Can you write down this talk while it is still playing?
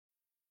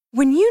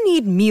When you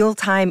need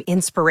mealtime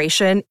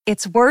inspiration,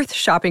 it's worth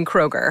shopping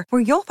Kroger,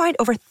 where you'll find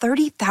over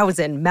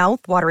 30,000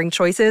 mouth-watering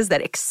choices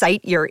that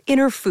excite your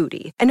inner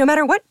foodie. And no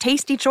matter what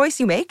tasty choice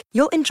you make,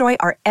 you'll enjoy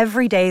our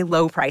everyday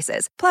low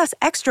prices, plus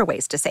extra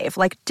ways to save,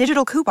 like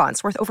digital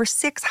coupons worth over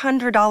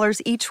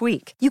 $600 each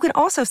week. You can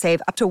also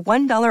save up to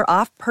 $1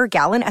 off per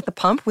gallon at the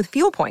pump with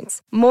fuel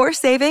points. More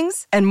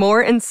savings and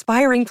more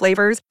inspiring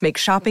flavors make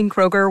shopping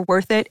Kroger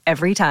worth it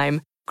every time.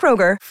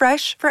 Kroger,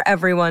 fresh for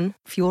everyone.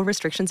 Fuel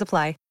restrictions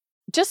apply.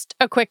 Just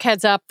a quick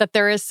heads up that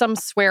there is some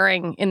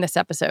swearing in this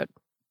episode.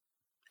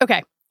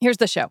 Okay, here's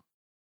the show.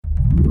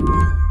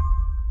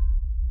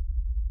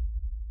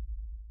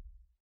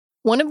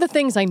 One of the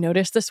things I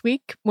noticed this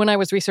week when I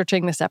was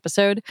researching this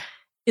episode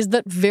is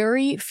that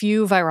very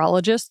few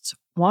virologists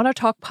want to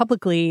talk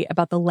publicly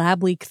about the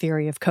lab leak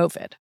theory of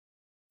COVID.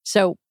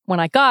 So when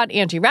I got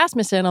Angie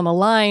Rasmussen on the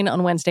line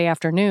on Wednesday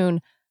afternoon,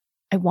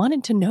 I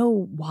wanted to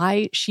know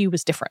why she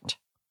was different.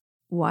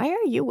 Why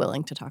are you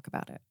willing to talk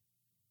about it?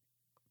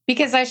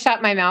 Because I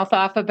shut my mouth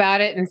off about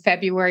it in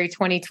February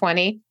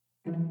 2020.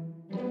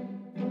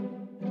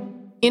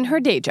 In her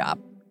day job,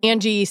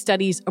 Angie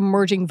studies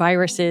emerging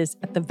viruses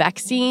at the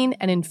Vaccine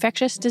and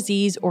Infectious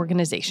Disease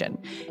Organization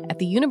at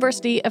the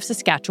University of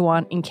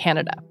Saskatchewan in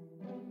Canada.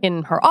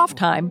 In her off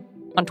time,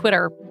 on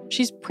Twitter,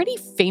 she's pretty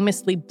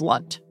famously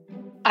blunt.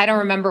 I don't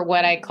remember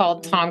what I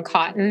called Tom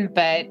Cotton,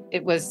 but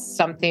it was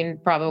something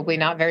probably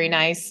not very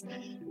nice,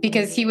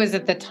 because he was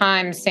at the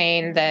time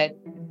saying that,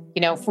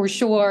 you know, for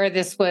sure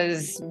this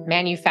was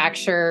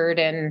manufactured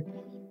and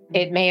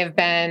it may have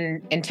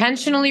been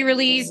intentionally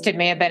released, it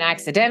may have been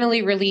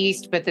accidentally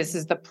released, but this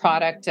is the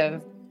product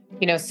of,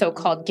 you know,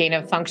 so-called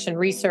gain-of-function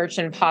research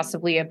and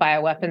possibly a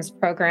bioweapons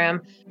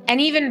program. And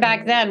even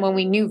back then, when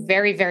we knew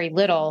very, very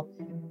little,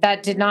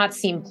 that did not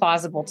seem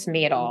plausible to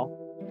me at all.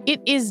 It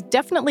is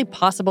definitely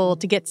possible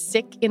to get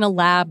sick in a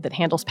lab that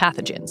handles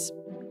pathogens.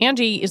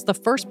 Angie is the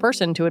first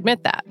person to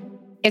admit that.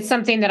 It's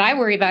something that I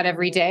worry about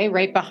every day.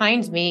 Right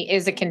behind me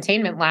is a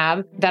containment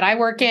lab that I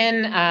work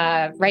in.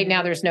 Right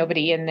now, there's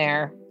nobody in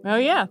there. Oh,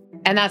 yeah.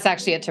 And that's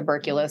actually a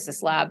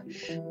tuberculosis lab.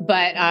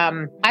 But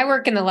I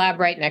work in the lab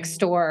right next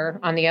door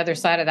on the other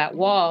side of that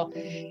wall.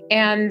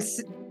 And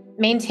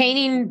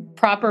maintaining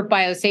proper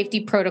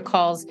biosafety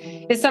protocols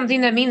is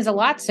something that means a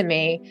lot to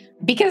me,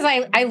 because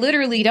I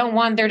literally don't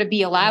want there to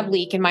be a lab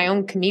leak in my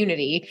own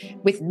community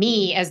with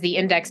me as the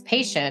index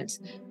patient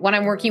when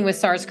I'm working with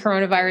SARS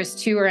coronavirus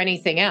 2 or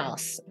anything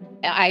else.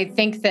 I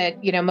think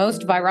that, you know,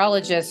 most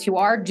virologists who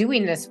are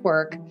doing this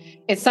work,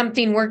 it's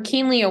something we're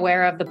keenly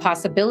aware of the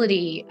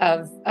possibility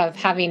of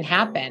having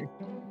happen.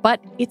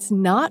 But it's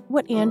not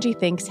what Angie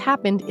thinks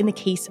happened in the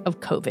case of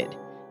COVID.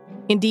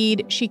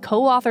 Indeed, she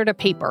co-authored a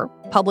paper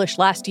published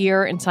last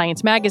year in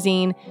Science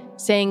magazine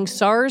saying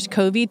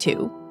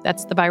SARS-CoV-2,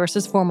 that's the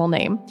virus's formal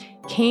name,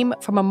 came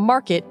from a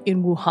market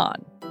in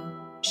Wuhan.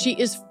 She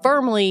is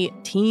firmly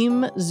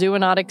Team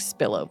Zoonotic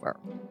Spillover.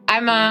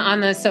 I'm on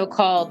the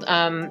so-called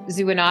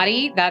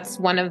Zoonotti. That's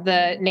one of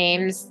the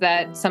names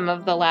that some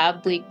of the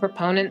lab leak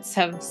proponents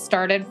have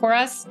started for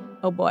us.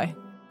 Oh boy.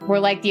 We're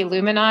like the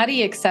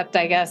Illuminati, except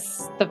I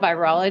guess the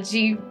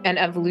virology and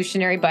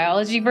evolutionary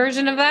biology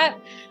version of that.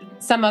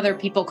 Some other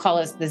people call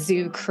us the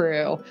Zoo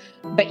Crew.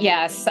 But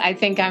yes, I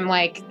think I'm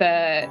like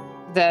the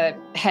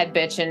head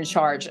bitch in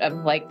charge of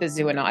like the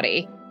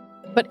Zoonotti.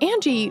 But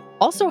Angie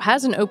also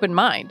has an open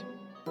mind.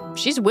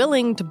 She's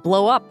willing to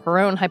blow up her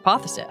own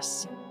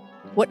hypothesis.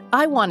 What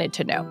I wanted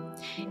to know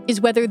is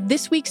whether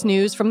this week's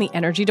news from the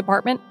Energy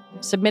Department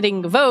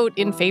submitting a vote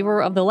in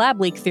favor of the lab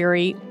leak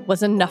theory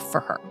was enough for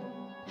her.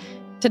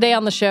 Today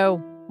on the show,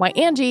 why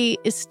Angie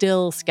is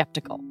still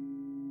skeptical.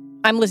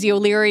 I'm Lizzie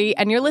O'Leary,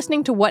 and you're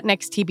listening to What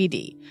Next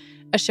TBD,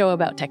 a show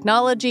about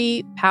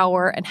technology,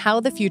 power, and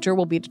how the future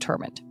will be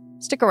determined.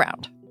 Stick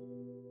around.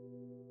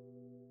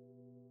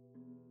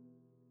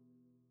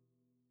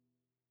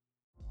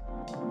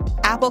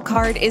 Apple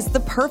Card is the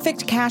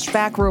perfect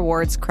cashback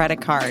rewards credit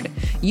card.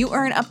 You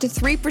earn up to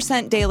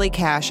 3% daily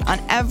cash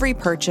on every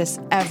purchase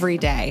every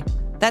day.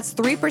 That's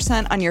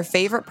 3% on your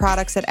favorite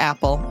products at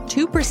Apple,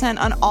 2%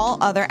 on all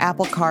other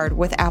Apple Card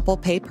with Apple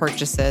Pay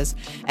purchases,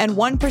 and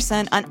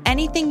 1% on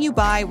anything you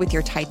buy with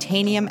your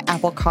titanium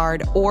Apple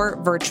Card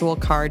or virtual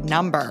card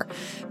number.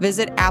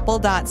 Visit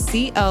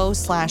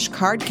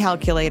apple.co/card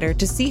calculator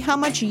to see how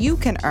much you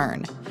can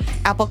earn.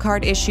 Apple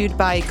Card issued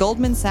by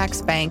Goldman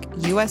Sachs Bank,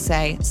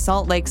 USA,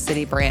 Salt Lake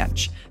City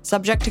branch.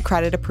 Subject to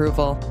credit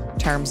approval.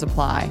 Terms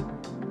apply.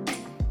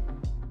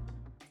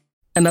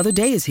 Another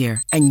day is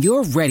here, and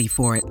you're ready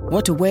for it.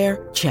 What to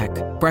wear? Check.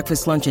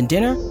 Breakfast, lunch, and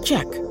dinner?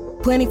 Check.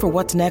 Planning for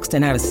what's next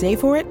and how to save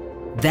for it?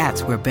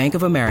 That's where Bank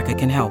of America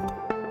can help.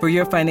 For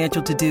your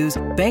financial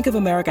to-dos, Bank of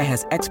America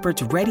has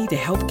experts ready to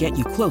help get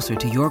you closer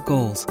to your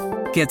goals.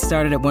 Get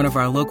started at one of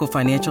our local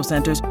financial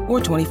centers or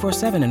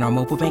 24/7 in our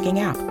mobile banking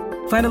app.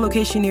 Find a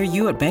location near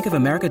you at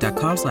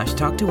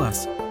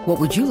bankofamerica.com/talktous. What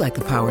would you like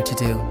the power to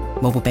do?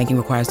 Mobile banking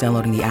requires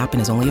downloading the app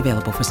and is only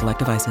available for select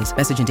devices.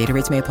 Message and data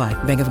rates may apply.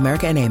 Bank of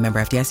America NA, member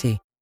FDIC.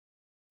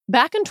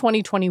 Back in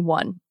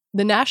 2021,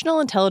 the National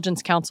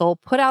Intelligence Council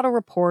put out a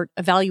report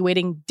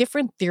evaluating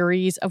different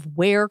theories of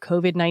where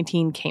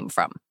COVID-19 came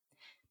from.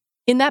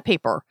 In that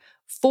paper,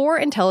 4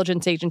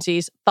 intelligence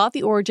agencies thought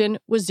the origin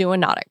was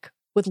zoonotic,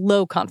 with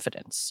low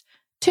confidence.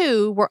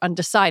 2 were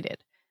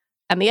undecided.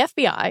 And the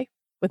FBI,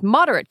 with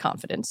moderate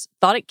confidence,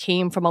 thought it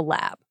came from a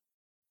lab.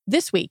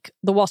 This week,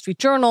 the Wall Street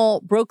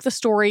Journal broke the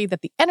story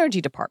that the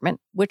Energy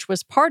Department, which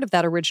was part of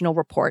that original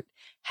report,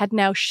 had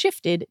now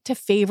shifted to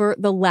favor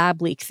the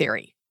lab leak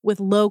theory, with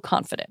low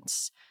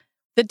confidence.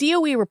 The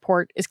DOE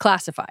report is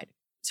classified,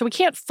 so we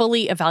can't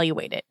fully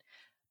evaluate it.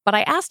 But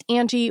I asked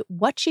Angie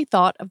what she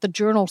thought of the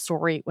journal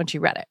story when she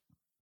read it.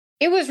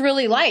 It was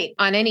really light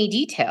on any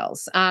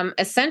details.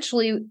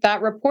 Essentially,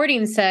 that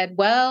reporting said,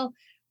 well,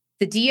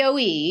 the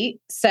DOE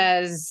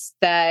says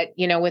that,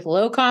 with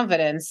low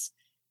confidence,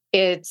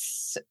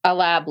 it's a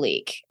lab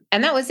leak.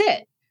 And that was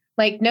it.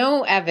 Like,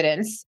 no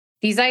evidence.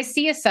 These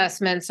IC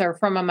assessments are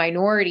from a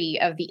minority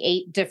of the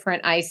 8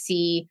 different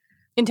IC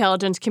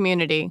intelligence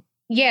community.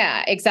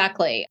 Yeah,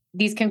 exactly.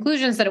 These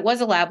conclusions that it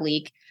was a lab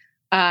leak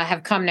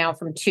have come now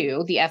from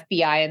 2, the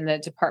FBI and the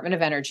Department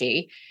of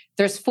Energy.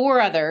 There's 4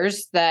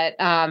 others that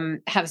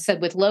have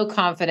said with low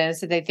confidence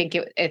that they think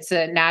it's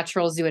a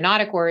natural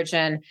zoonotic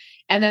origin.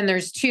 And then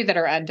there's 2 that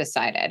are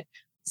undecided.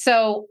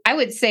 So I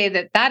would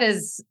say that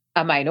is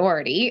a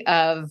minority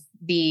of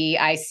the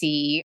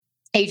IC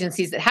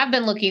agencies that have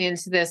been looking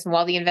into this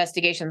while the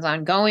investigation's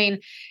ongoing.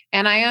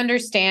 And I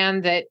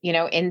understand that,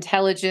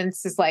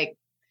 intelligence is like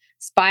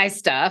spy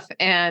stuff,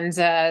 and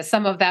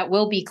some of that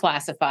will be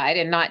classified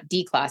and not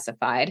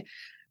declassified.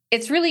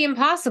 It's really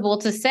impossible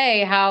to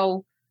say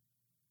how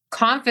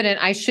confident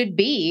I should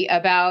be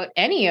about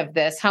any of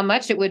this, how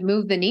much it would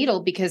move the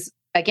needle, because,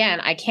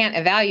 again, I can't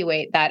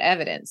evaluate that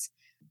evidence.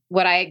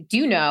 What I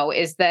do know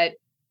is that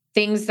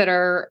things that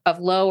are of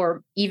low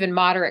or even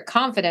moderate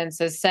confidence,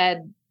 as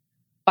said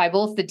by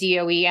both the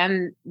DOE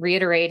and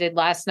reiterated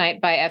last night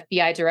by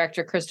FBI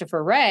Director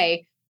Christopher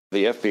Wray.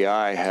 The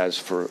FBI has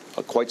for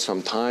quite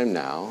some time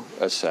now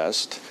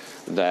assessed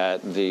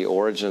that the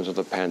origins of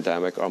the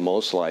pandemic are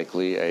most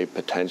likely a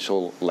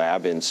potential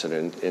lab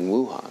incident in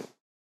Wuhan.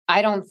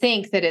 I don't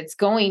think that it's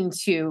going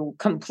to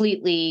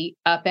completely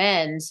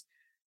upend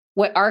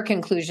what our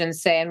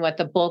conclusions say and what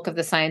the bulk of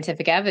the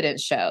scientific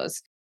evidence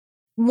shows.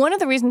 One of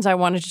the reasons I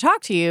wanted to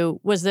talk to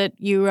you was that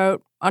you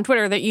wrote on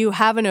Twitter that you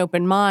have an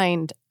open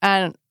mind.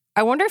 And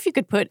I wonder if you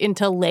could put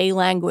into lay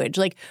language,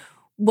 like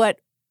what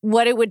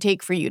it would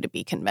take for you to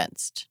be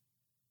convinced.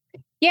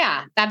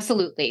 Yeah,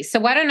 absolutely. So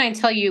why don't I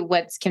tell you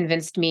what's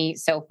convinced me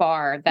so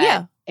far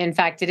that, in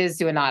fact, it is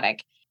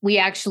zoonotic. We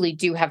actually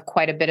do have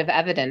quite a bit of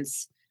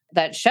evidence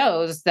that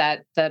shows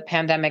that the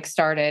pandemic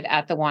started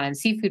at the Wannon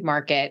Seafood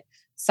Market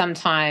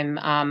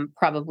sometime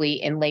probably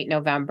in late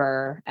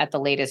November, at the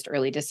latest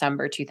early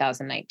December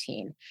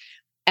 2019.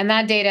 And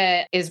that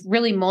data is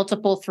really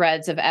multiple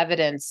threads of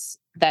evidence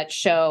that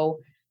show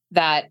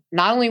that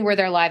not only were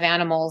there live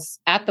animals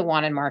at the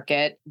Wannon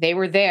Market, they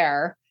were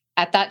there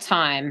at that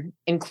time,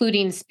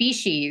 including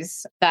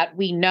species that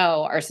we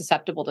know are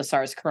susceptible to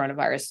SARS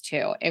coronavirus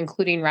 2,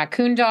 including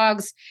raccoon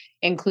dogs,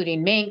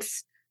 including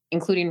minks,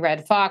 including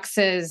red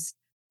foxes.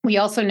 We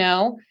also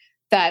know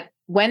that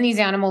when these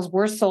animals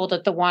were sold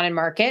at the Wannon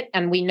Market,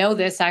 and we know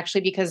this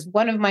actually because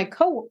one of my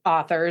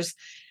co-authors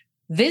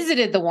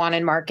visited the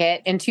Wannon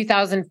Market in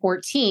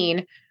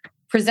 2014,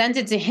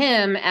 presented to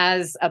him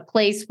as a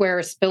place where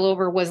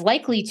spillover was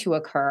likely to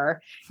occur.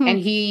 And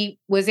he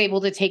was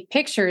able to take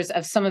pictures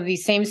of some of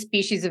these same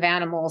species of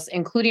animals,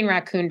 including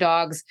raccoon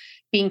dogs,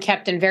 being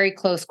kept in very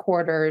close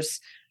quarters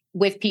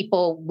with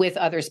people with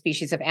other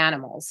species of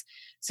animals.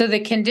 So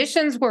the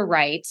conditions were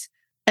right.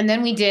 And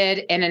then we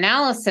did an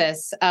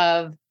analysis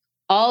of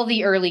all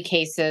the early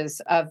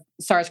cases of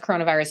SARS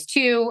coronavirus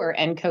 2 or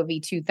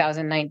nCoV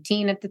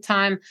 2019 at the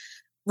time,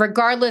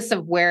 regardless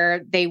of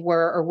where they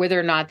were or whether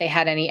or not they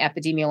had any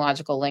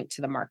epidemiological link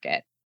to the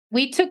market.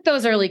 We took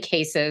those early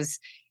cases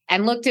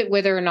and looked at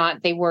whether or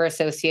not they were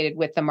associated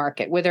with the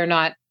market, whether or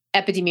not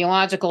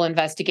epidemiological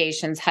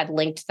investigations had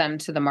linked them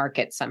to the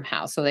market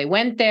somehow. So they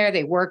went there,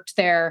 they worked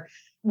there.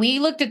 We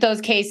looked at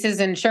those cases,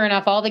 and sure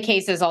enough, all the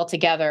cases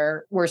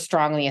altogether were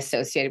strongly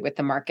associated with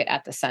the market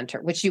at the center,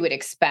 which you would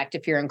expect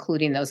if you're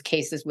including those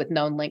cases with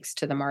known links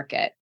to the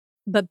market.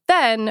 But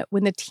then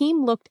when the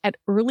team looked at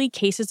early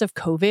cases of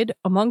COVID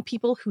among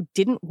people who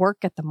didn't work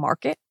at the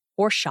market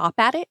or shop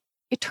at it,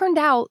 it turned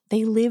out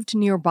they lived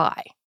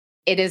nearby.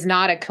 It is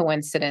not a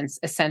coincidence,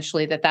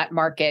 essentially, that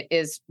market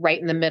is right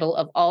in the middle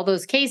of all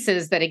those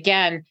cases that,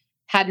 again,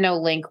 had no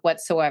link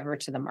whatsoever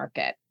to the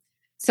market.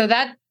 So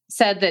that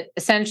said that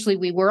essentially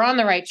we were on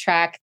the right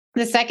track.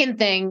 The second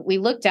thing we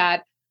looked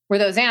at were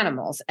those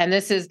animals. And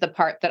this is the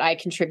part that I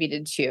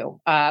contributed to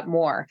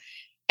more.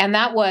 And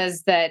that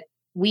was that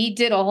we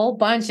did a whole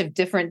bunch of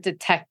different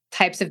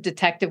types of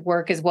detective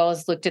work, as well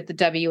as looked at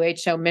the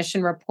WHO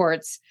mission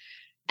reports,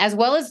 as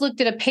well as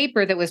looked at a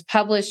paper that was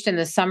published in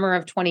the summer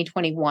of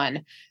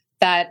 2021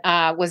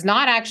 that was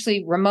not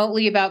actually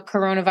remotely about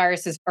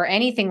coronaviruses or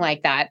anything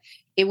like that.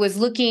 It was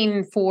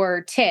looking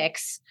for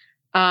ticks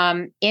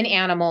in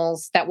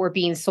animals that were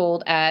being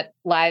sold at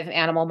live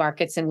animal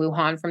markets in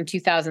Wuhan from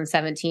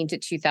 2017 to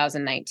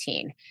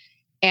 2019.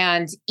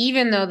 And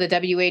even though the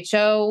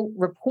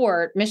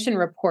WHO mission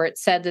report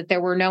said that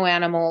there were no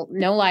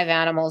live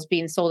animals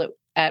being sold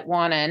at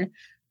Wuhan,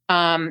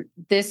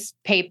 this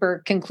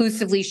paper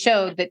conclusively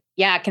showed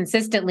that,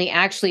 consistently,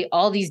 actually,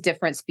 all these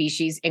different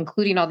species,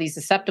 including all these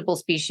susceptible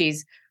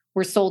species,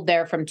 were sold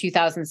there from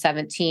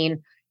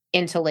 2017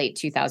 into late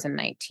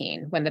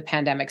 2019, when the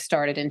pandemic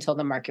started, until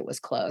the market was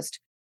closed.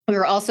 We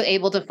were also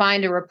able to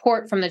find a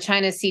report from the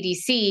China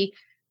CDC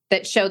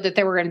that showed that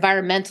there were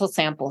environmental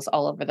samples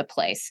all over the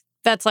place.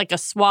 That's like a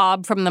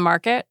swab from the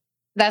market?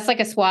 That's like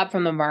a swab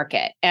from the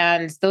market.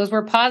 And those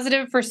were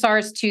positive for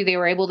SARS-2. They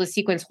were able to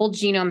sequence whole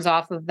genomes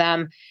off of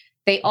them.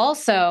 They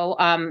also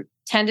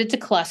tended to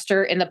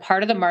cluster in the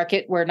part of the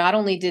market where not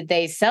only did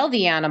they sell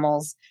the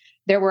animals,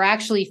 there were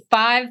actually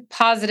 5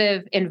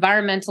 positive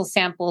environmental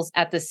samples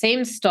at the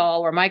same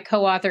stall where my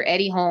co-author,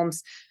 Eddie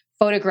Holmes,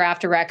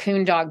 photographed a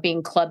raccoon dog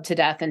being clubbed to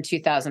death in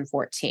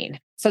 2014.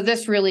 So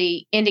this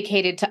really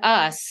indicated to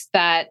us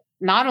that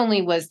not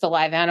only was the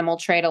live animal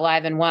trade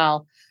alive and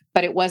well,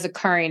 but it was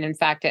occurring, in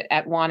fact,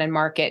 at Wuhan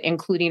market,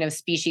 including of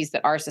species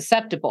that are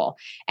susceptible.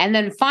 And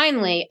then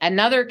finally,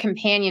 another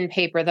companion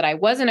paper that I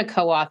wasn't a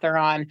co-author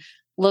on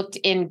looked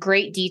in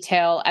great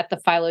detail at the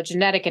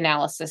phylogenetic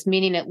analysis,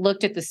 meaning it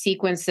looked at the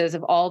sequences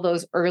of all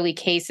those early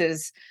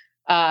cases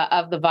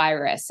of the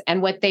virus.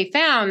 And what they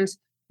found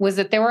was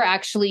that there were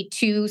actually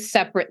 2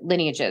 separate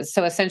lineages,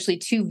 so essentially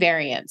 2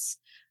 variants.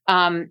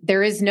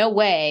 There is no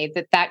way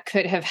that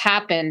could have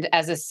happened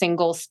as a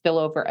single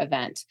spillover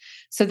event.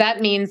 So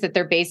that means that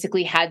there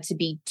basically had to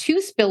be 2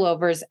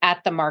 spillovers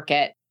at the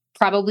market,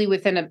 probably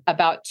within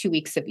about 2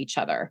 weeks of each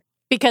other.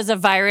 Because a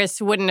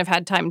virus wouldn't have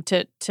had time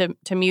to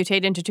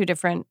mutate into 2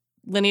 different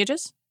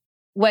lineages?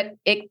 What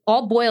it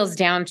all boils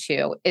down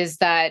to is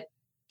that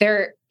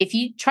if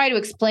you try to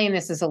explain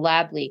this as a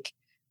lab leak,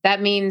 that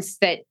means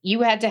that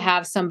you had to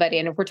have somebody,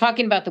 and if we're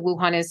talking about the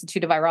Wuhan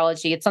Institute of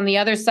Virology, it's on the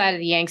other side of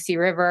the Yangtze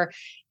River,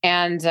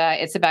 and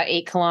it's about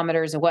 8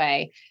 kilometers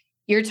away.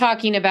 You're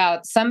talking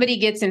about somebody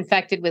gets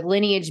infected with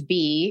lineage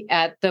B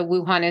at the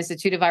Wuhan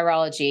Institute of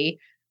Virology,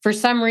 for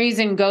some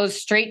reason goes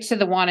straight to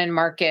the Wuhan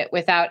market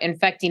without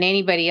infecting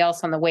anybody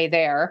else on the way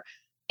there.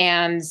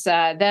 And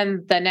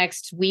then the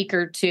next week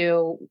or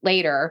 2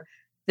 later,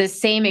 the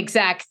same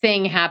exact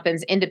thing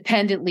happens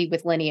independently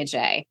with lineage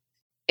A.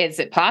 Is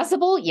it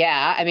possible?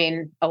 Yeah. I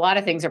mean, a lot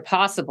of things are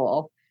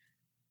possible,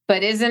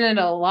 but isn't it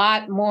a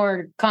lot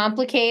more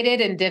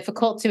complicated and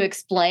difficult to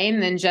explain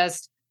than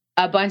just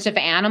a bunch of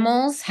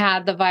animals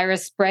had the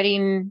virus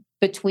spreading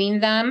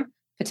between them,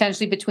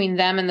 potentially between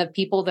them and the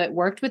people that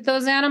worked with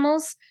those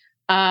animals?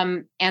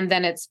 And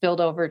then it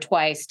spilled over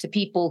twice to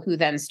people who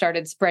then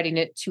started spreading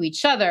it to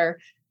each other,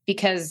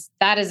 because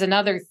that is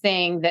another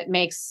thing that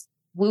makes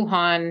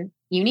Wuhan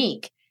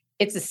unique.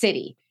 It's a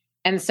city.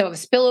 And so if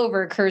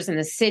spillover occurs in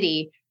the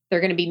city, there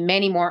are going to be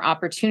many more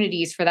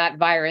opportunities for that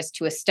virus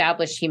to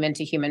establish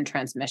human-to-human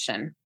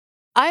transmission.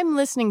 I'm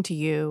listening to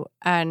you,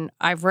 and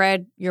I've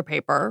read your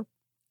paper,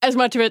 as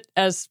much of it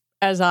as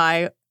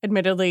I,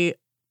 admittedly,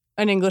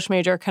 an English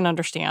major, can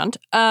understand.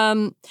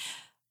 But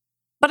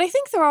I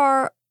think there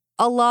are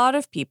a lot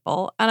of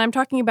people, and I'm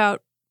talking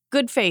about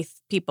good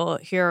faith people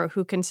here,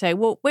 who can say,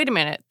 well, wait a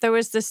minute, there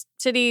was this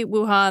city,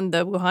 Wuhan,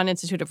 the Wuhan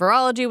Institute of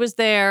Virology was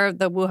there,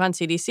 the Wuhan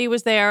CDC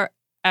was there,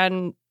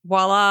 and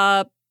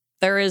voila,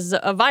 there is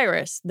a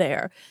virus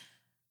there.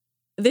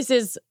 This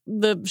is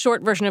the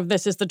short version of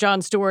this is the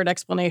Jon Stewart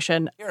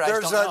explanation.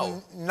 There's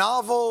a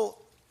novel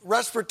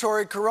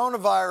respiratory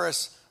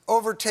coronavirus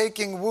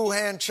overtaking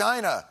Wuhan,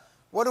 China.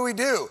 What do we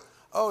do?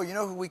 Oh, you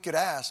know who we could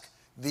ask?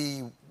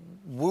 The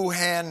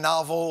Wuhan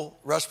Novel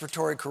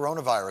Respiratory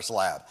Coronavirus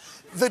Lab.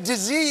 The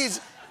disease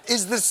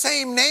is the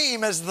same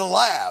name as the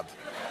lab.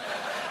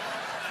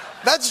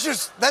 That's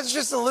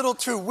just a little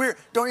too weird,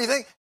 don't you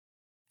think?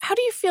 How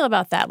do you feel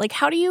about that? Like,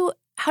 how do you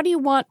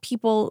want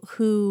people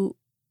who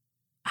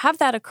have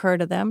that occur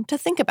to them to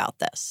think about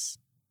this?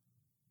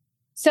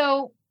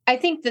 So I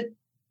think that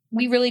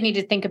we really need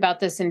to think about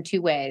this in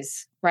 2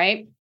 ways,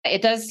 right?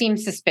 It does seem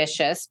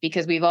suspicious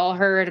because we've all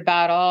heard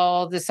about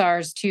all the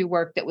SARS-2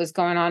 work that was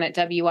going on at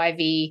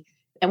WIV.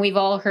 And we've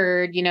all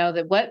heard,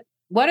 that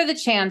what are the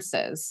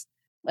chances,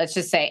 let's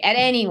just say, at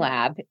any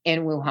lab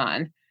in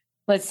Wuhan,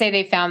 let's say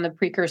they found the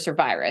precursor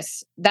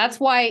virus. That's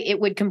why it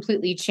would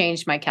completely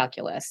change my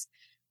calculus.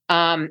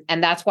 And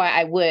that's why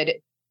I would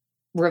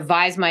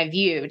revise my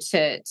view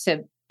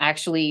to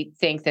actually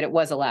think that it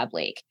was a lab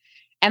leak.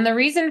 And the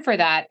reason for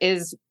that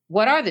is,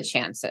 what are the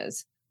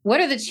chances? What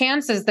are the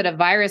chances that a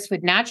virus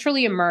would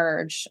naturally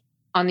emerge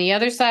on the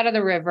other side of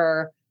the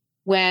river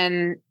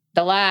when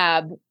the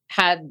lab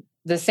had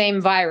the same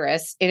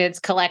virus in its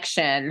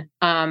collection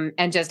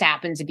and just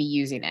happened to be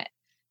using it?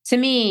 To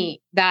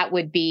me, that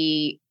would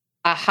be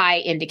a high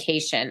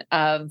indication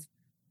of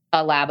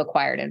a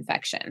lab-acquired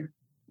infection.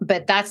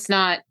 But that's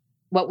not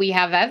what we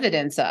have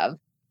evidence of.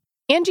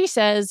 Angie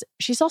says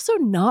she's also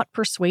not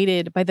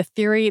persuaded by the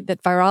theory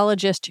that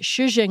virologist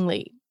Xu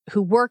Zhengli,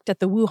 who worked at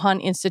the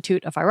Wuhan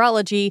Institute of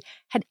Virology,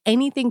 had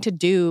anything to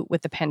do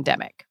with the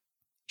pandemic.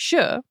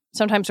 Xu,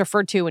 sometimes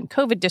referred to in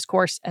COVID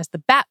discourse as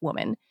the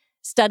Batwoman,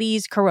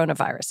 studies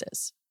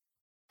coronaviruses.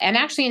 And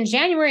actually, in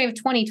January of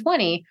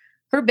 2020,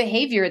 her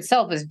behavior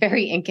itself is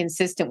very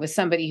inconsistent with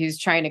somebody who's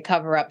trying to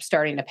cover up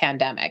starting a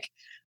pandemic.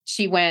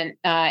 She went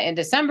in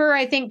December,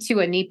 I think, to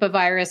a Nipah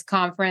virus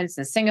conference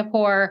in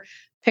Singapore.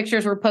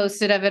 Pictures were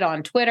posted of it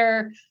on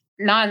Twitter,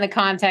 not in the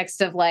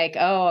context of like,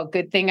 oh,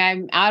 good thing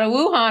I'm out of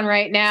Wuhan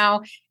right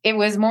now. It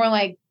was more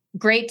like,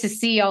 great to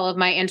see all of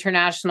my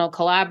international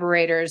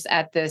collaborators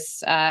at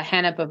this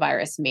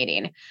Nipah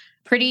meeting.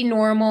 Pretty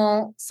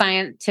normal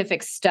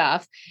scientific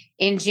stuff.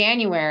 In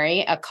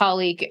January, a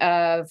colleague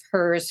of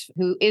hers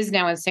who is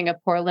now in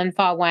Singapore,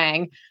 Linfa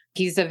Wang,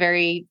 he's a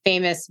very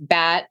famous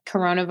bat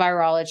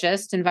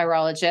coronavirologist and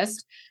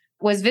virologist,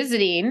 was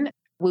visiting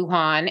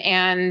Wuhan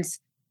and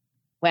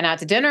went out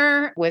to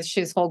dinner with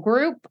Xu's whole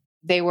group.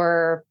 They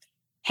were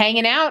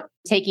hanging out,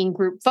 taking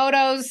group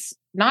photos,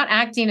 not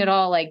acting at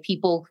all like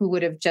people who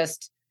would have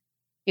just,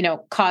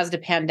 caused a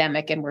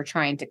pandemic and were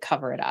trying to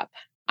cover it up.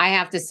 I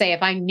have to say,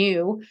 if I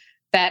knew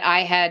that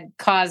I had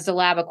caused a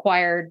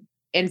lab-acquired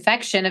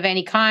infection of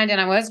any kind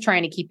and I was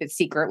trying to keep it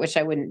secret, which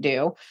I wouldn't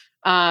do,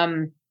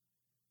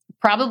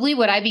 probably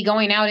would I be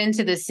going out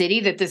into the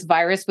city that this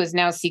virus was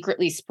now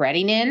secretly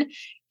spreading in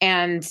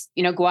and,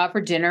 go out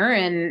for dinner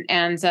and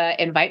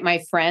invite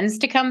my friends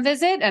to come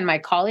visit and my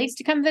colleagues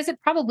to come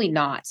visit? Probably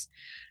not.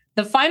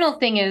 The final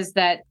thing is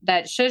that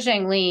Xu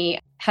Zhengli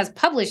has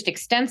published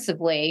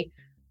extensively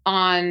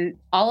on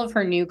all of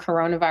her new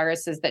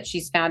coronaviruses that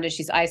she's found as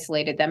she's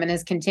isolated them and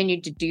has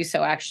continued to do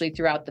so actually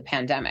throughout the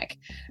pandemic.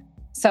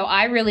 So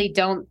I really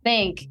don't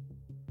think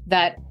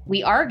that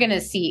we are going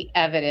to see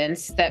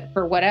evidence that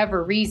for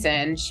whatever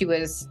reason, she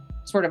was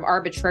sort of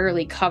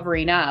arbitrarily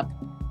covering up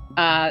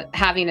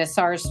having a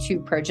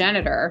SARS-2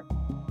 progenitor.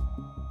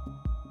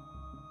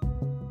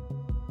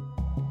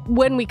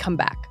 When we come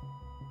back,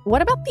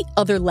 what about the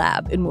other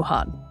lab in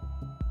Wuhan?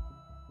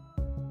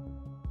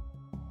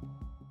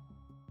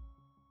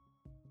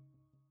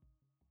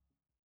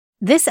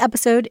 This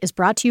episode is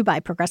brought to you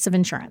by Progressive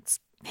Insurance.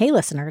 Hey,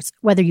 listeners,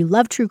 whether you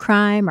love true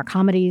crime or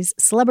comedies,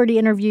 celebrity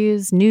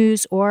interviews,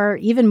 news, or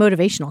even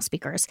motivational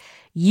speakers,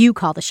 you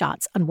call the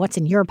shots on what's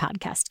in your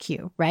podcast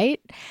queue,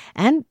 right?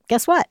 And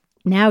guess what?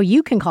 Now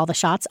you can call the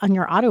shots on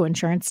your auto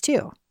insurance,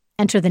 too.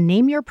 Enter the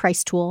Name Your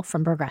Price tool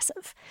from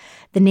Progressive.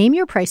 The Name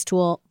Your Price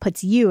tool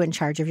puts you in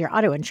charge of your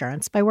auto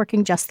insurance by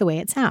working just the way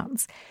it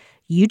sounds.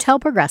 You tell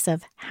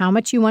Progressive how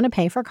much you want to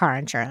pay for car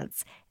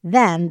insurance.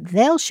 Then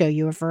they'll show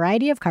you a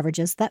variety of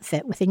coverages that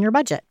fit within your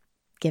budget,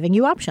 giving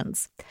you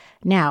options.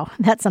 Now,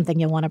 that's something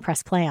you'll want to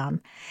press play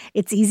on.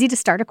 It's easy to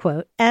start a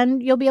quote,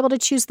 and you'll be able to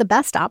choose the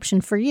best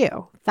option for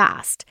you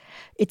fast.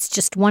 It's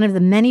just one of the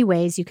many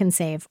ways you can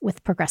save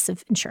with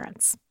Progressive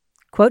Insurance.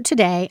 Quote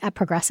today at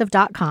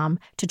Progressive.com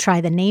to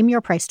try the Name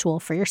Your Price tool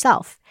for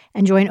yourself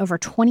and join over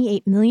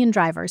 28 million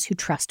drivers who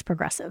trust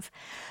Progressive.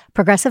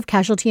 Progressive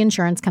Casualty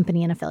Insurance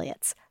Company and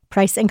Affiliates.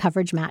 Price and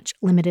coverage match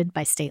limited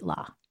by state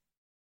law.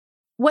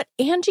 What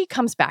Angie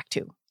comes back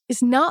to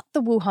is not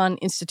the Wuhan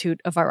Institute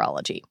of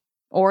Virology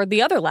or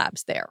the other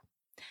labs there.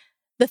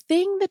 The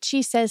thing that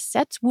she says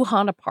sets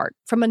Wuhan apart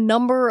from a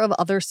number of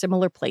other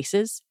similar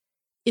places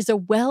is a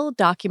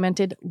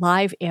well-documented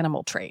live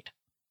animal trade.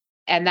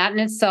 And that in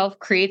itself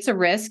creates a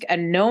risk, a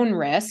known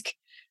risk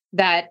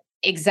that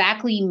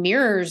exactly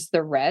mirrors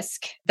the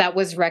risk that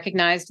was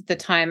recognized at the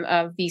time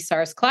of the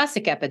SARS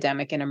classic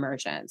epidemic and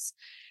emergence.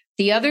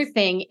 The other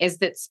thing is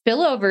that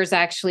spillovers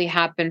actually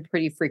happen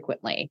pretty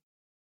frequently,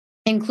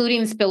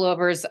 including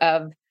spillovers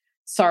of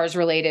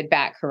SARS-related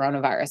bat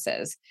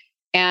coronaviruses.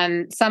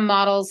 And some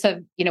models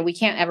have, we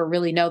can't ever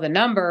really know the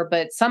number,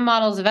 but some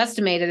models have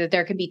estimated that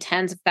there could be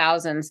tens of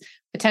thousands,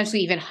 potentially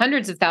even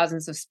hundreds of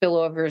thousands of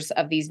spillovers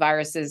of these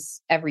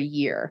viruses every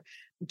year,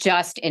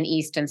 just in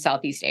East and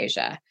Southeast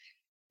Asia.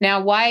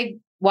 Now, why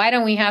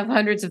don't we have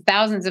hundreds of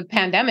thousands of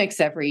pandemics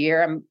every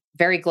year? I'm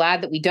very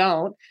glad that we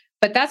don't.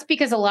 But that's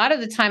because a lot of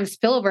the time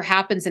spillover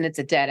happens and it's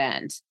a dead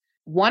end.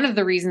 One of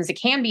the reasons it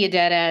can be a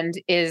dead end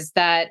is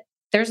that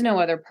there's no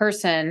other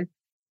person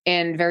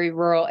in very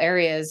rural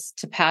areas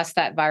to pass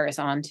that virus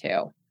on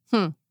to.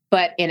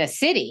 But in a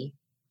city,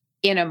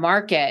 in a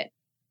market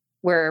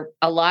where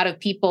a lot of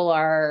people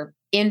are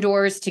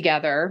indoors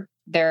together,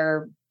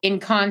 they're in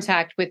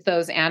contact with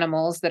those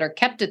animals that are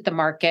kept at the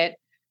market,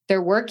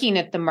 they're working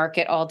at the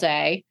market all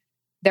day,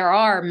 there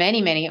are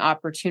many, many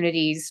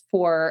opportunities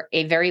for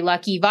a very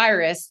lucky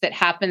virus that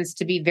happens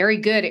to be very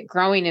good at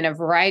growing in a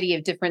variety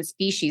of different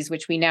species,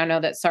 which we now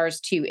know that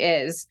SARS-2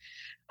 is,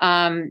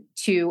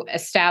 to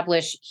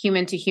establish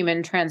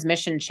human-to-human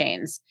transmission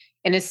chains.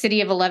 In a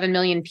city of 11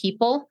 million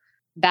people,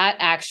 that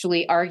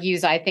actually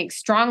argues, I think,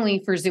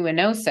 strongly for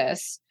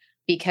zoonosis,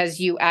 because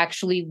you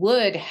actually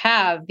would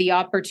have the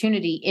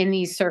opportunity in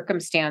these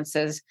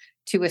circumstances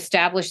to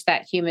establish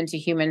that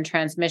human-to-human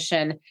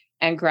transmission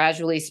and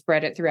gradually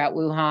spread it throughout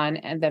Wuhan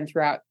and then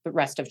throughout the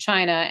rest of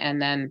China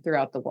and then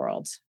throughout the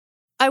world.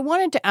 I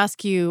wanted to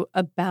ask you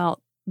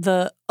about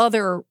the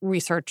other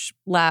research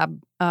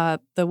lab, the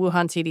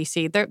Wuhan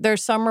CDC,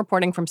 there's some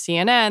reporting from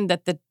CNN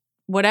that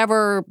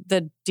whatever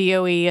the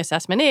DOE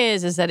assessment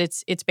is that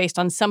it's based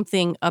on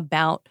something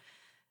about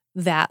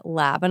that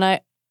lab.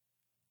 And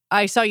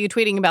I saw you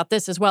tweeting about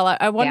this as well.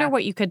 I wonder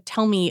what you could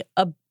tell me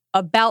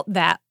about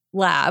that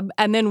lab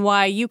and then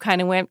why you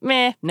kind of went,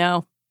 meh,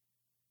 no.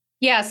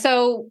 Yeah,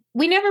 so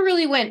we never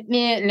really went,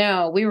 meh,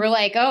 no. We were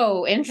like,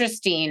 oh,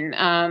 interesting.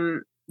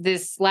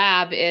 This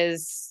lab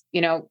is,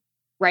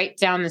 right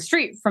down the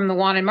street from the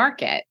Wuhan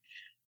market.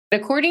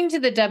 According to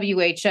the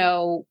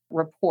WHO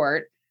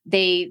report,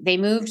 they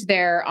moved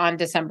there on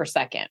December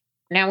 2nd.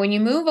 Now, when you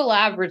move a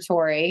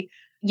laboratory,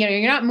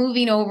 you're not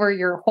moving over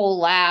your whole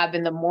lab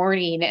in the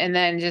morning and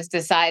then just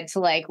decide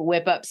to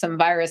whip up some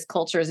virus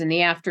cultures in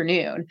the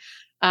afternoon.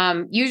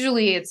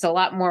 Usually it's a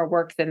lot more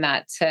work than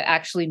that to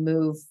actually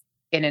move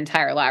an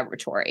entire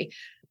laboratory.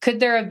 Could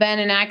there have been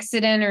an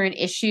accident or an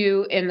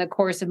issue in the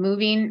course of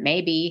moving?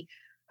 Maybe.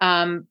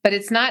 But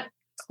it's not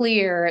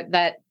clear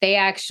that they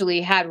actually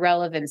had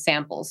relevant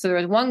samples. So there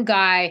was one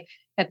guy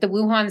at the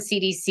Wuhan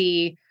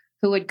CDC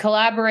who had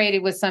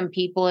collaborated with some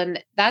people,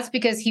 and that's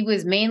because he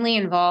was mainly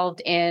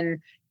involved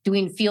in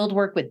doing field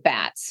work with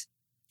bats.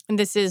 And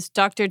this is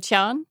Dr.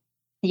 Tian?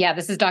 Yeah,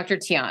 this is Dr.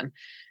 Tian.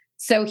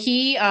 So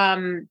he,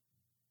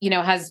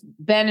 has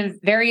been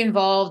very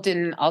involved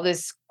in all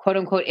this quote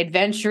unquote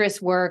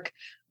adventurous work,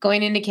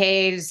 going into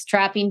caves,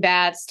 trapping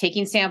bats,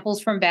 taking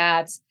samples from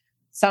bats,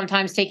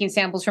 sometimes taking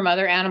samples from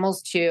other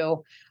animals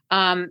too.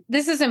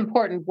 This is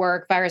important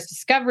work, virus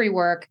discovery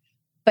work.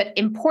 But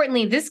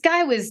importantly, this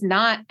guy was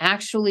not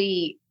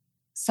actually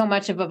so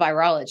much of a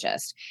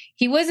virologist.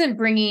 He wasn't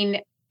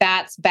bringing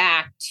bats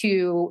back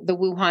to the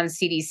Wuhan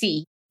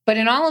CDC. But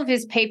in all of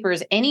his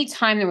papers,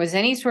 anytime there was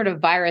any sort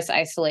of virus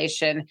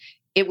isolation,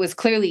 it was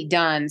clearly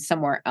done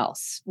somewhere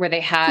else where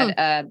they had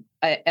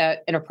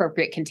an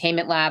appropriate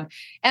containment lab,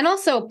 and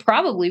also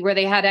probably where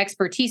they had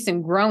expertise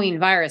in growing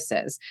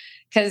viruses.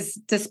 Because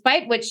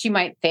despite what you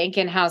might think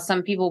and how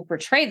some people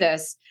portray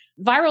this,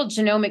 viral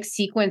genomic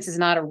sequence is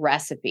not a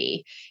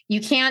recipe.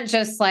 You can't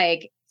just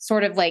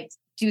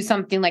do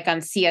something like on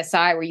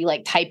CSI where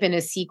you type in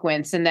a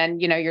sequence and then,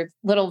 your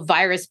little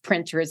virus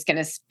printer is going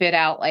to spit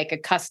out a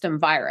custom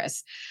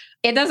virus.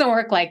 It doesn't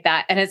work like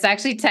that. And it's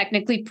actually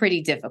technically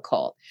pretty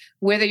difficult.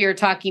 Whether you're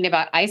talking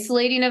about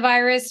isolating a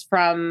virus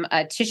from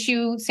a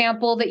tissue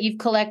sample that you've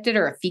collected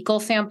or a fecal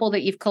sample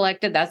that you've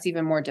collected, that's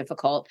even more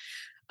difficult.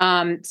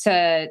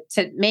 To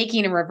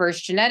making a reverse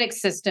genetic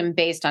system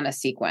based on a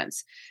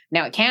sequence.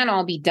 Now, it can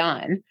all be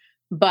done,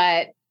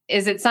 but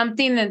is it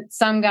something that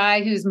some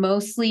guy who's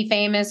mostly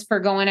famous for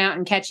going out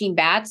and catching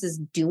bats is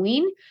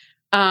doing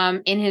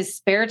in his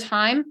spare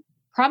time?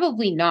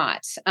 Probably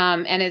not.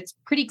 And it's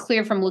pretty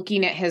clear from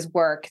looking at his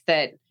work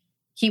that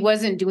he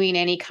wasn't doing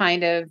any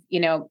kind of,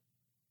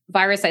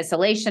 virus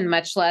isolation,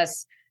 much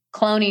less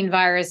cloning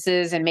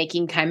viruses and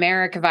making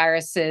chimeric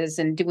viruses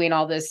and doing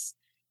all this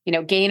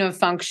gain of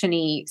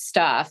function-y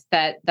stuff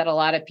that a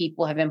lot of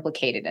people have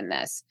implicated in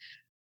this.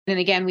 And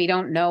again, we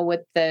don't know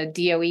what the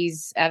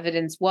DOE's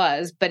evidence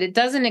was, but it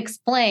doesn't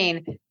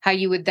explain how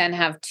you would then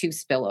have two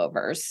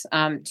spillovers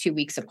 2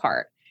 weeks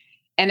apart.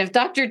 And if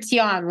Dr.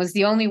 Tian was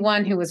the only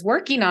one who was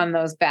working on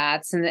those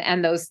bats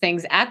and those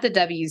things at the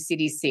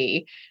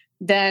WCDC,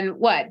 then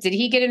what? Did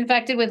he get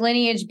infected with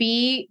lineage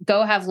B,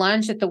 go have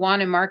lunch at the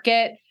Wuhan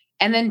market,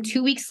 and then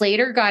 2 weeks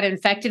later got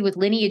infected with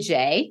lineage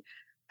A?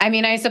 I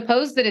mean, I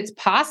suppose that it's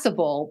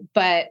possible,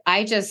 but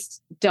I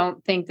just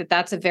don't think that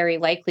that's a very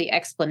likely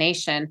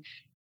explanation.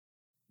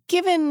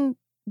 Given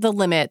the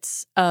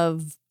limits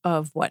of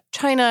what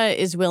China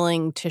is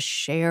willing to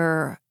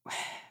share,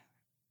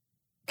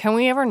 can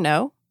we ever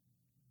know?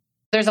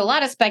 There's a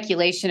lot of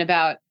speculation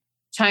about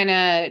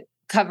China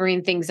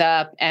covering things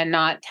up and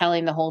not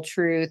telling the whole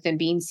truth and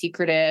being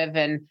secretive.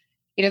 And,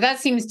 that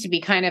seems to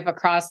be kind of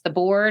across the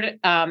board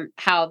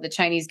how the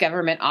Chinese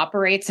government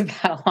operates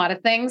about a lot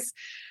of things.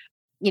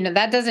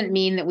 That doesn't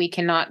mean that we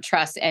cannot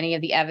trust any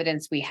of the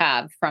evidence we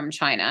have from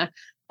China.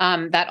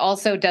 That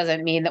also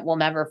doesn't mean that we'll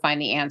never find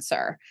the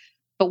answer.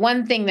 But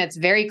one thing that's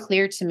very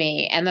clear to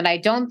me, and that I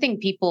don't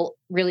think people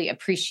really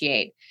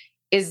appreciate,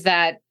 is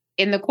that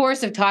in the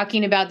course of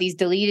talking about these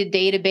deleted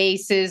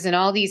databases and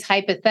all these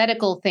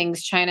hypothetical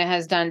things China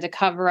has done to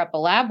cover up a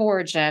lab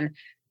origin,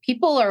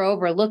 people are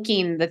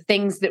overlooking the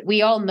things that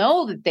we all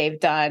know that they've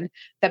done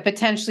that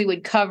potentially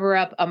would cover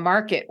up a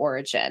market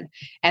origin.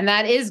 And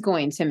that is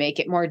going to make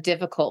it more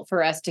difficult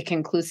for us to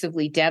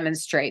conclusively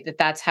demonstrate that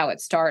that's how it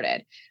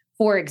started.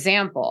 For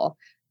example,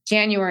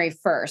 January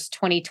 1st,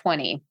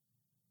 2020,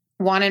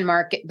 Wuhan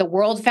market, the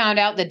world found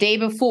out the day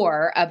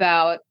before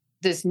about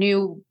this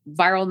new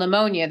viral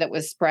pneumonia that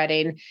was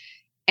spreading.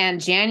 And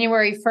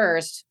January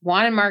 1st,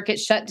 Wuhan market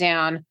shut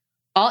down,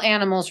 all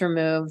animals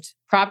removed,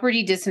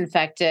 property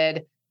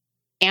disinfected,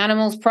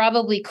 animals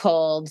probably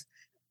culled,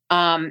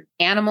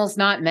 animals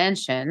not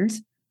mentioned,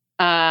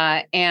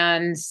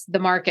 and the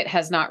market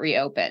has not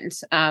reopened.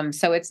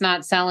 So it's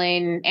not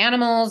selling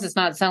animals, it's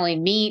not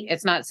selling meat,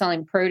 it's not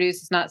selling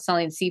produce, it's not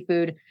selling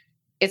seafood,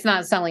 it's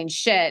not selling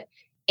shit.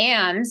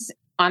 And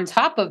on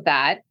top of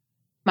that,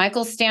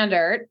 Michael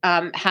Standard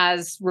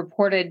has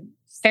reported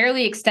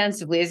fairly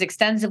extensively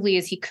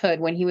as he could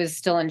when he was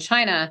still in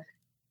China,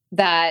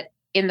 that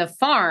in the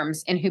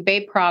farms in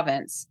Hubei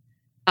province,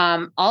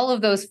 all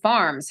of those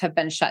farms have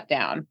been shut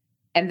down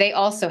and they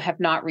also have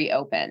not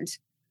reopened.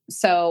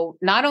 So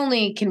not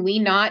only can we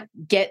not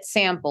get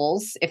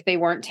samples if they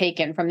weren't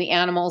taken from the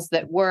animals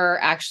that were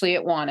actually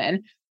at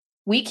Wannon,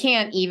 we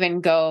can't even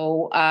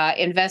go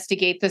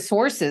investigate the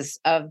sources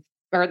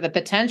or the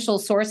potential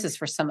sources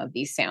for some of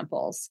these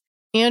samples.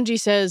 Angie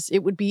says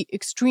it would be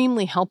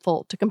extremely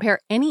helpful to compare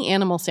any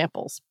animal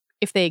samples,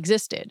 if they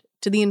existed,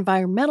 to the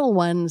environmental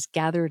ones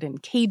gathered in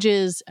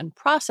cages and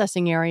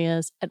processing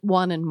areas at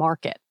Wannon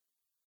Market.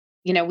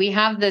 We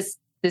have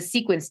the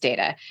sequence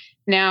data.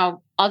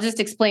 Now, I'll just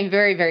explain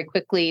very, very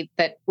quickly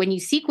that when you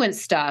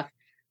sequence stuff,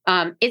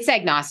 it's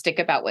agnostic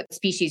about what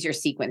species you're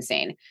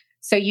sequencing.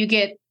 So you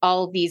get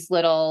all these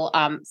little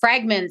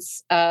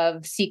fragments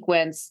of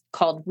sequence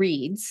called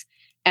reads,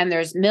 and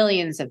there's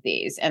millions of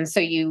these. And so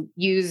you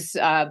use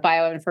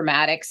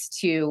bioinformatics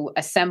to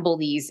assemble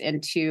these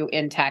into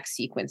intact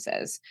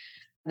sequences.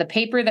 The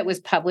paper that was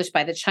published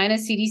by the China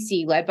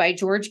CDC, led by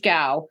George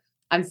Gao,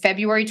 on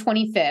February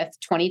 25th,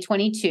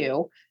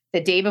 2022,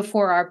 the day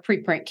before our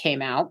preprint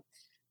came out,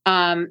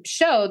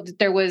 showed that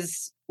there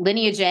was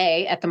lineage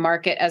A at the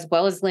market as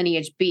well as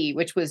lineage B,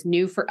 which was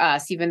new for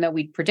us, even though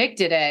we'd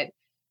predicted it,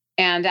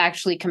 and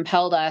actually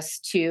compelled us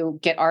to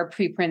get our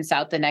preprints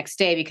out the next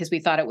day because we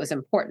thought it was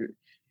important.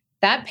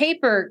 That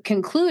paper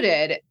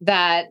concluded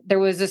that there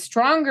was a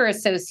stronger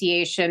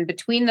association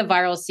between the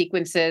viral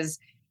sequences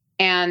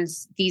and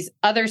these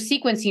other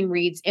sequencing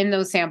reads in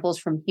those samples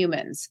from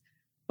humans.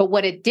 But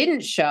what it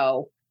didn't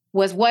show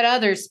was what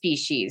other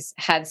species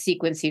had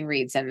sequencing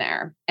reads in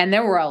there. And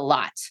there were a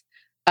lot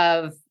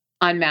of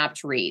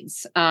unmapped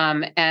reads.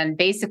 And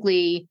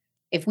basically,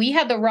 if we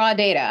had the raw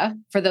data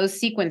for those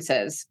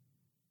sequences,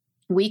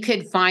 we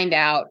could find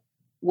out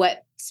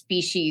what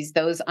species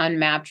those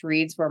unmapped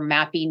reads were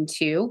mapping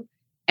to.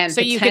 And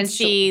so you could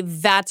see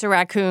that's a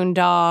raccoon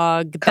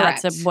dog,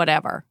 Correct. That's a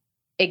whatever.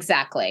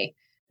 Exactly.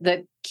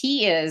 The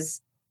key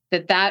is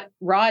that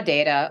raw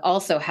data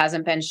also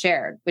hasn't been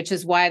shared, which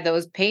is why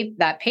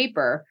that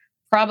paper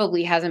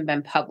probably hasn't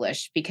been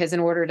published, because in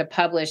order to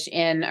publish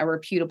in a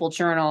reputable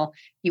journal,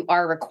 you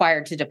are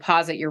required to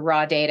deposit your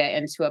raw data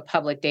into a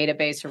public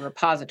database or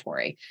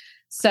repository.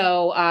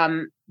 So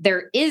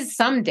there is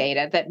some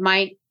data that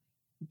might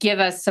give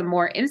us some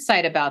more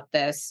insight about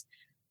this.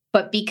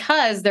 But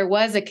because there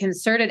was a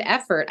concerted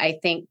effort, I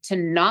think, to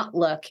not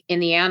look in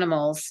the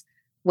animals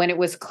when it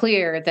was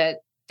clear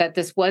that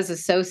this was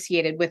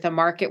associated with a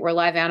market where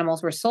live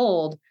animals were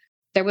sold,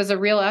 there was a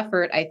real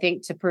effort, I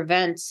think, to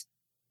prevent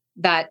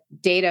that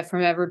data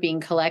from ever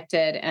being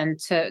collected and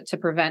to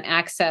prevent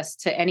access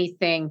to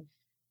anything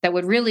that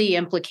would really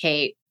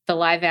implicate the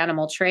live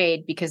animal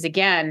trade. Because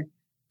again,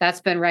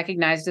 that's been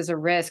recognized as a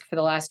risk for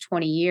the last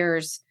 20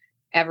 years,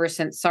 ever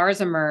since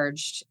SARS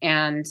emerged.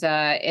 And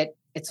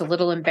it's a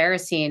little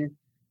embarrassing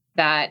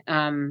that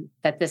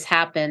this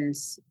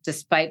happens,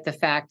 despite the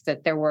fact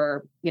that there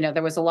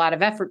was a lot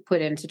of effort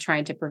put into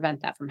trying to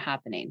prevent that from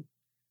happening.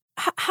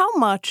 How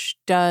much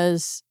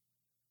does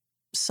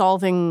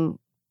solving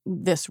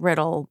this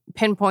riddle,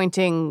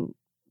 pinpointing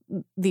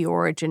the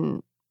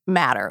origin,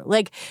 matter?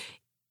 Like,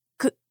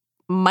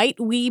 might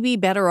we be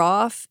better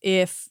off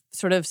if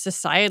sort of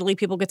societally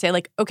people could say,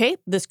 like, okay,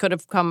 this could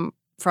have come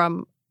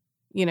from,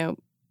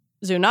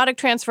 zoonotic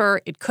transfer.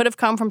 It could have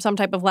come from some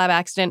type of lab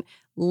accident.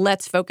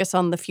 Let's focus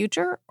on the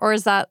future? Or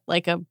is that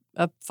like a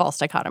false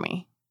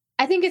dichotomy?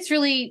 I think it's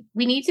really,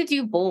 we need to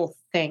do both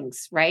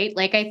things, right?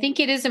 Like, I think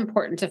it is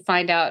important to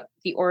find out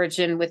the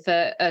origin with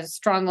a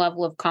strong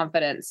level of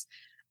confidence.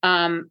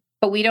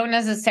 But we don't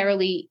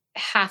necessarily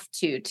have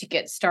to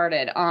get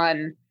started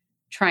on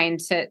trying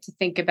to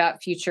think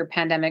about future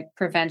pandemic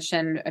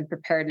prevention and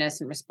preparedness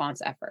and response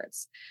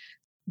efforts.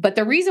 But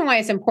the reason why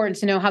it's important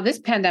to know how this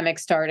pandemic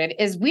started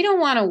is we don't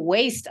want to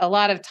waste a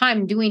lot of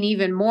time doing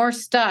even more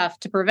stuff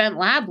to prevent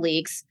lab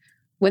leaks,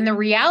 when the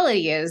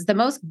reality is the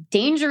most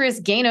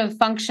dangerous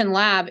gain-of-function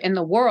lab in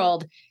the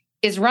world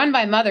is run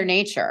by Mother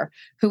Nature,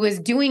 who is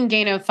doing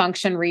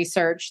gain-of-function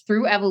research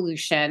through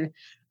evolution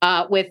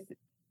with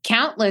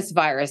countless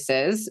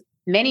viruses,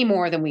 many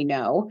more than we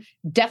know.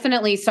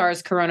 Definitely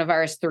SARS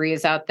coronavirus 3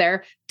 is out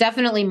there.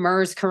 Definitely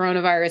MERS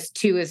coronavirus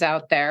 2 is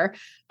out there.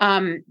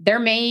 There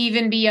may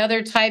even be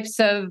other types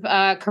of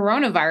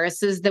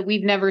coronaviruses that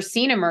we've never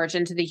seen emerge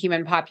into the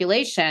human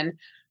population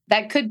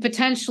that could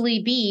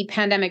potentially be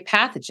pandemic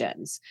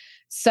pathogens.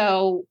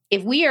 So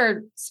if we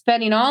are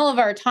spending all of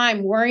our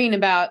time worrying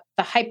about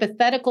the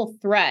hypothetical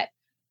threat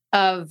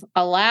of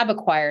a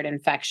lab-acquired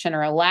infection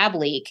or a lab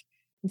leak,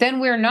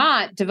 then we're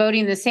not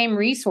devoting the same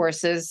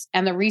resources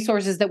and the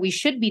resources that we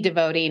should be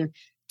devoting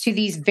to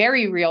these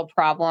very real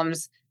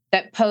problems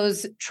that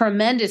pose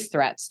tremendous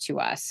threats to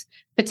us,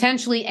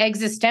 potentially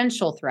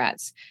existential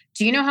threats.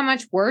 Do you know how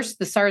much worse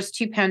the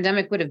SARS-2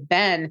 pandemic would have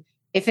been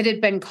if it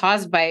had been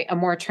caused by a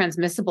more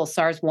transmissible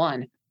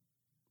SARS-1?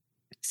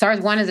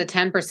 SARS-1 is a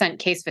 10%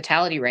 case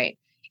fatality rate.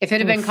 If it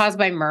had been caused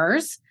by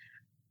MERS,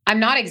 I'm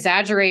not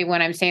exaggerating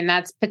when I'm saying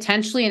that's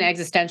potentially an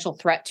existential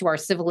threat to our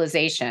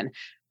civilization.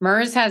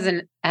 MERS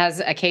has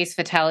a case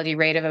fatality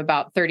rate of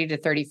about 30 to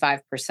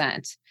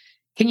 35%.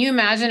 Can you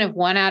imagine if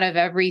 1 out of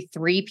every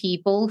 3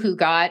 people who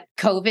got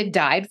COVID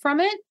died from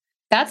it?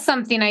 That's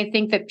something I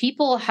think that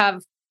people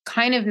have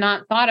kind of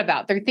not thought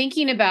about. They're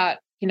thinking about,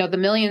 the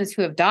millions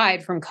who have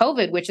died from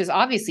COVID, which is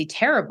obviously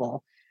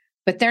terrible,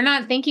 but they're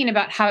not thinking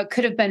about how it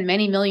could have been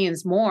many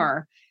millions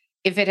more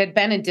if it had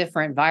been a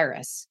different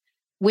virus,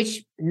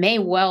 which may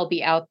well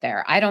be out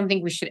there. I don't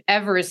think we should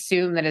ever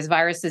assume that as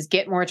viruses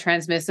get more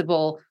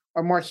transmissible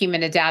or more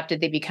human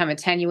adapted, they become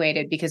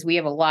attenuated, because we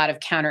have a lot of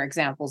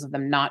counterexamples of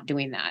them not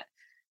doing that.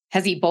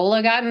 Has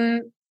Ebola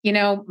gotten,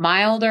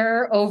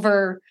 milder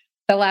over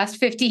the last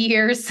 50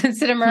 years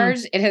since it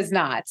emerged? It has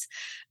not.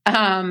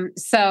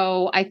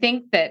 So I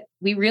think that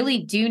we really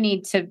do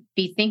need to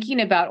be thinking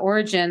about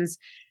origins,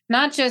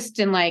 not just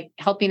in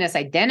helping us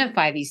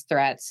identify these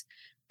threats,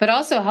 but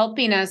also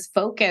helping us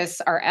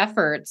focus our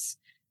efforts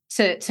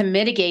to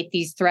mitigate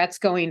these threats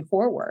going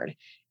forward.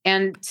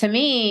 And to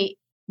me,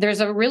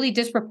 there's a really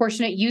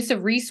disproportionate use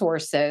of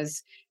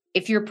resources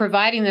if you're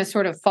providing this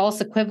sort of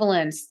false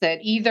equivalence that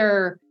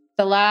either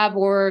the lab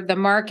or the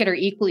market are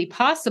equally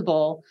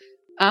possible,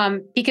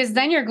 because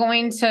then you're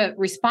going to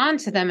respond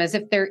to them as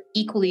if they're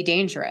equally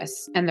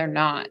dangerous, and they're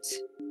not.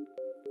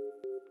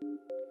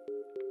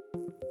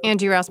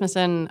 Angie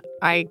Rasmussen,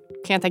 I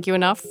can't thank you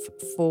enough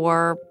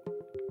for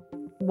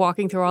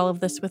walking through all of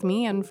this with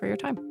me and for your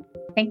time.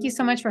 Thank you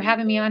so much for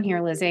having me on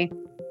here, Lizzie.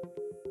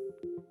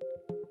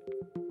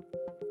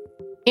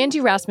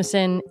 Angie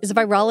Rasmussen is a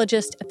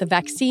virologist at the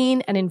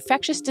Vaccine and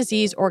Infectious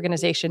Disease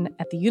Organization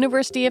at the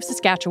University of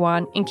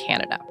Saskatchewan in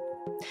Canada.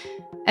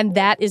 And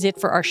that is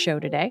it for our show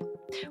today.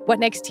 What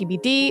Next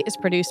TBD is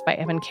produced by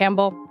Evan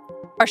Campbell.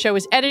 Our show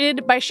is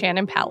edited by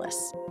Shannon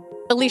Pallas.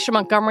 Alicia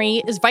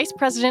Montgomery is Vice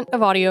President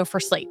of Audio for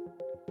Slate.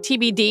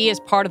 TBD is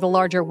part of the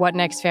larger What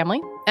Next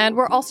family, and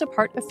we're also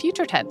part of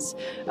Future Tense,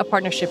 a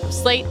partnership with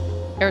Slate,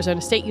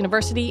 Arizona State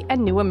University,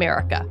 and New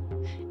America.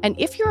 And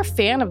if you're a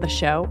fan of the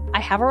show, I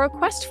have a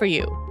request for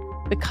you.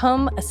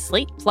 Become a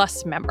Slate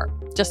Plus member.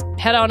 Just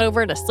head on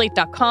over to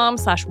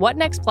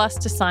slate.com/whatnextplus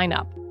to sign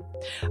up.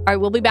 All right,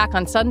 we'll be back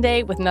on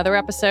Sunday with another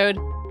episode.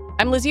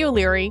 I'm Lizzie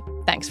O'Leary.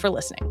 Thanks for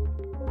listening.